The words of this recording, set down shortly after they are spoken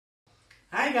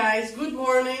Hi guys, good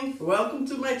morning. Welcome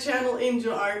to my channel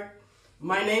Ingel-Art.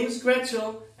 My name is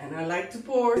Gretchen and I like to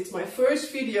pour. It's my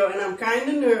first video and I'm kind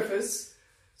of nervous.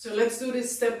 So let's do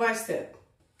this step by step.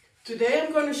 Today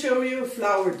I'm going to show you a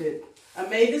flower dip. I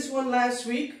made this one last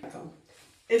week.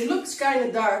 It looks kind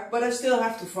of dark, but I still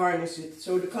have to varnish it.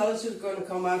 So the colors are going to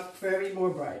come out very more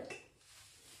bright.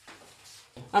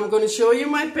 I'm going to show you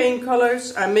my paint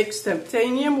colors. I mixed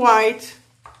titanium white,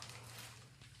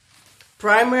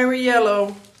 primary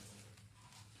yellow,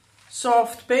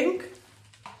 soft pink,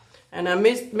 and I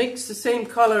mixed the same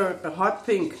color, a hot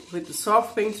pink, with the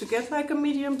soft pink to get like a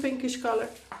medium pinkish color.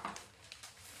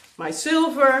 My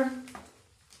silver,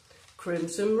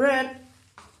 crimson red,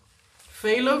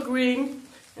 phthalo green,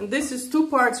 and this is 2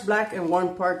 parts black and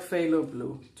 1 part phthalo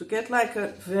blue to get like a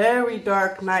very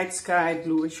dark night sky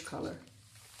bluish color.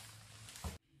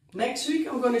 Next week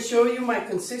I'm going to show you my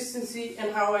consistency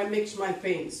and how I mix my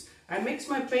paints. I mix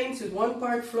my paints with 1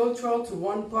 part Floetrol to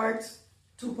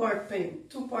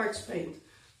 2 parts paint.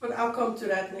 But I'll come to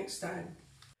that next time.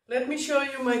 Let me show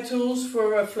you my tools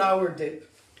for a flower dip.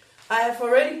 I have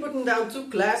already put down 2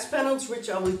 glass panels which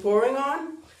I'll be pouring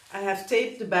on. I have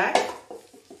taped the back.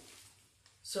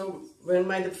 So when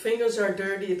my fingers are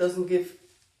dirty it doesn't give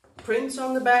prints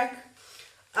on the back.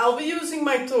 I'll be using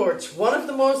my torch. One of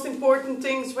the most important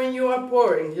things when you are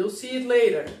pouring. You'll see it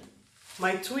later.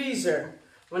 My tweezer.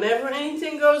 Whenever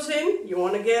anything goes in, you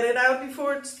want to get it out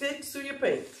before it sticks to your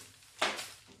paint.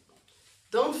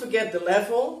 Don't forget the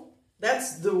level.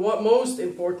 That's the most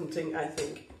important thing, I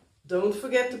think. Don't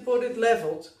forget to put it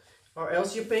leveled, or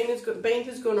else your paint is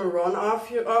going to run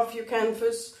off your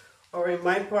canvas, or in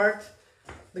my part,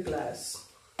 the glass.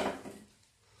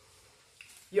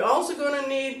 You're also going to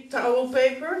need towel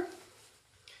paper.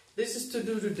 This is to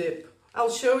do the dip. I'll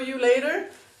show you later.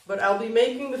 But I'll be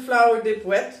making the flower dip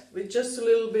wet with just a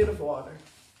little bit of water.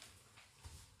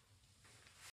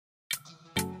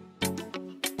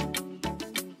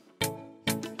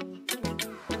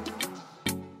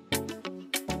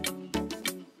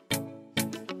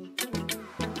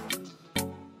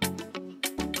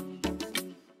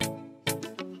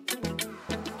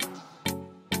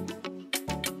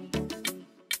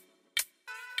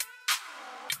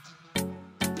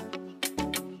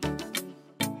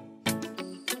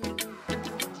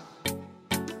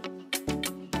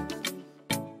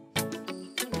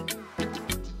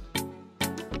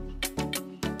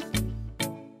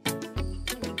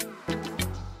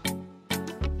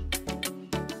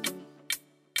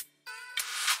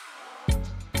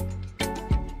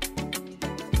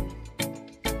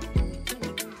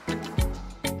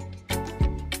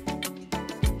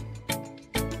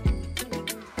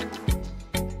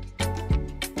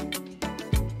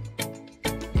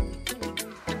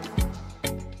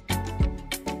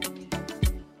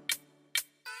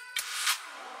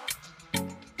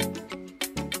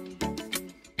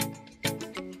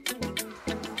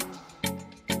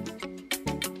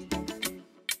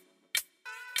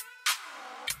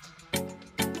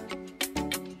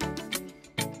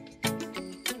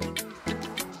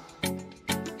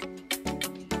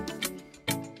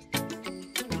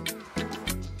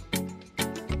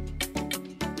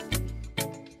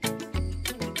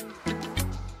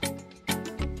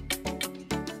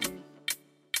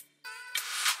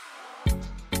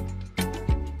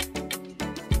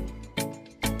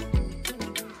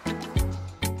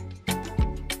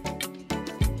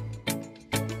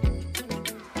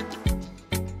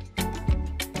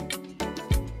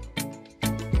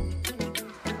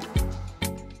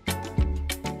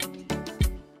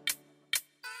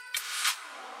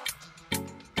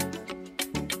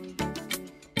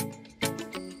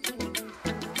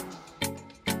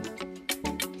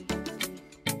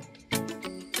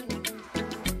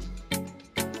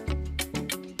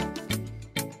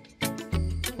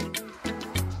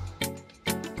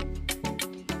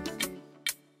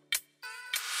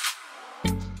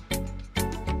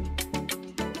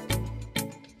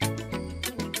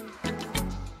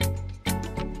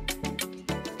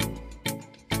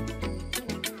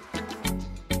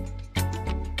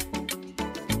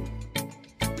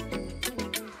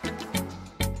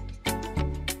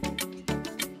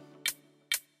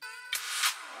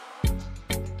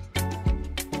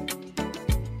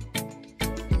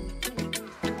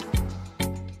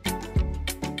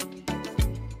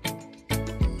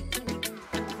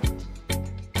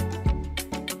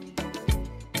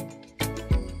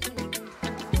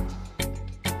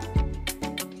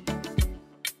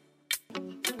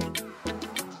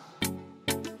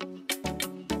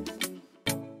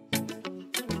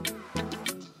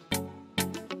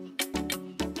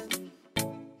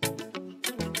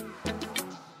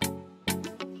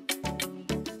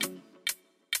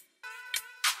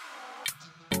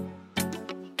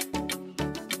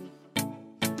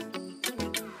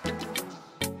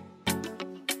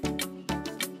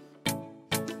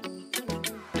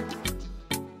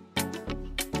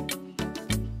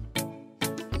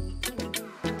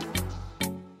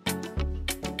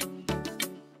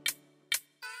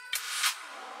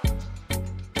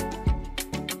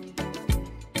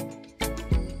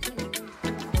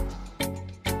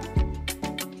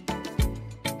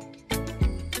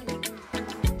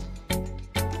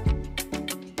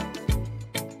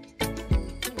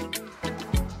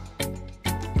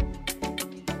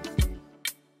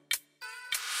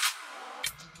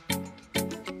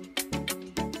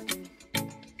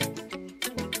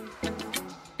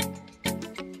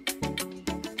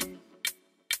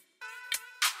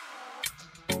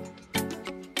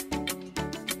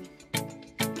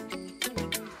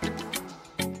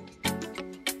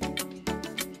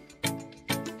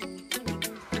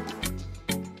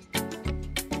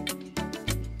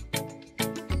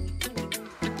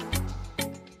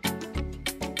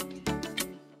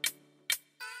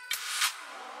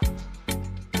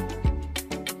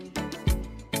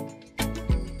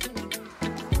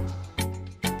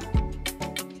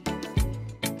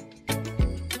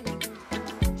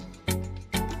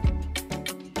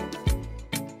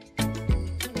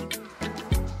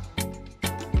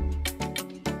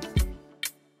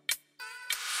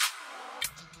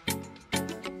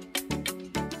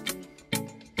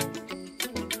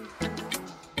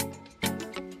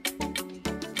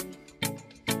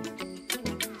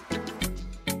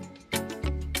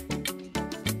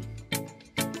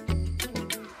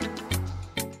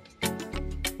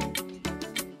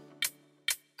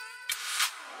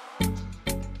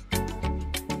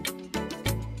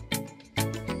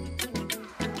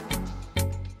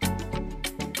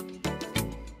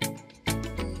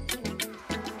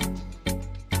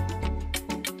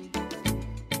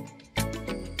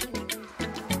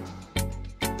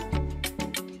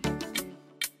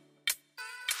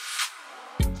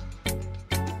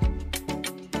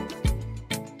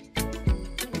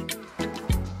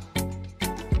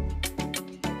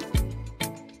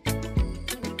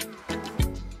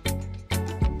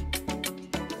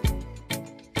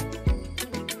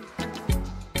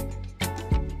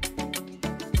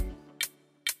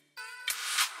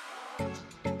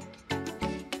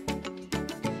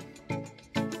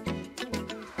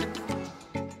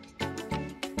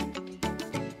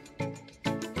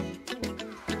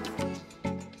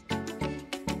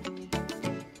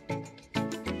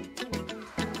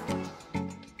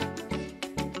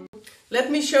 Let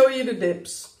me show you the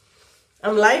dips.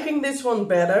 I'm liking this one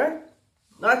better.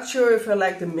 Not sure if I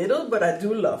like the middle, but I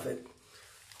do love it.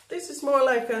 This is more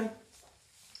like a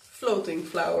floating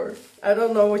flower. I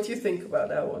don't know what you think about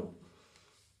that one.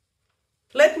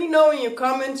 Let me know in your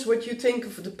comments what you think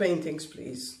of the paintings,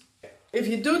 please. If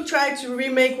you do try to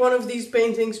remake one of these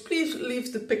paintings, please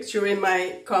leave the picture in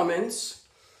my comments.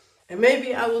 And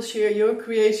maybe I will share your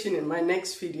creation in my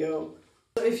next video.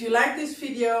 So if you like this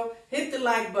video, hit the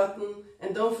like button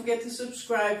and don't forget to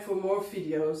subscribe for more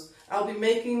videos. I'll be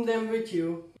making them with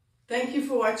you. Thank you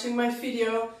for watching my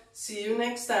video. See you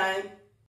next time.